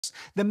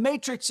The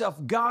matrix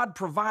of God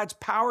provides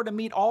power to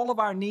meet all of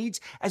our needs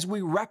as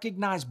we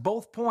recognize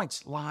both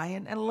points,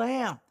 lion and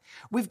lamb.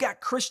 We've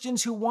got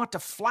Christians who want to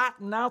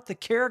flatten out the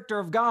character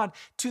of God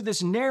to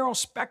this narrow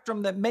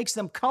spectrum that makes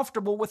them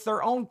comfortable with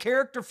their own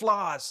character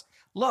flaws.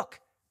 Look,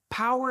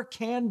 power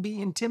can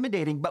be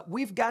intimidating, but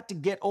we've got to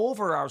get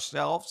over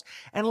ourselves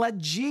and let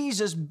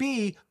Jesus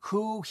be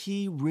who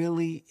he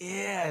really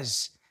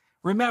is.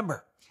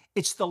 Remember,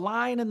 it's the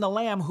lion and the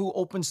lamb who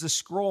opens the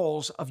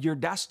scrolls of your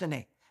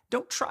destiny.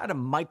 Don't try to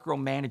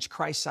micromanage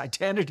Christ's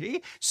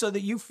identity so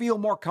that you feel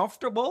more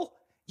comfortable.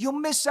 You'll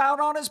miss out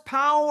on his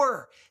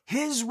power,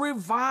 his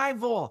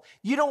revival.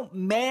 You don't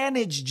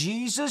manage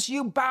Jesus,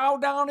 you bow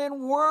down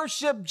and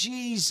worship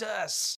Jesus.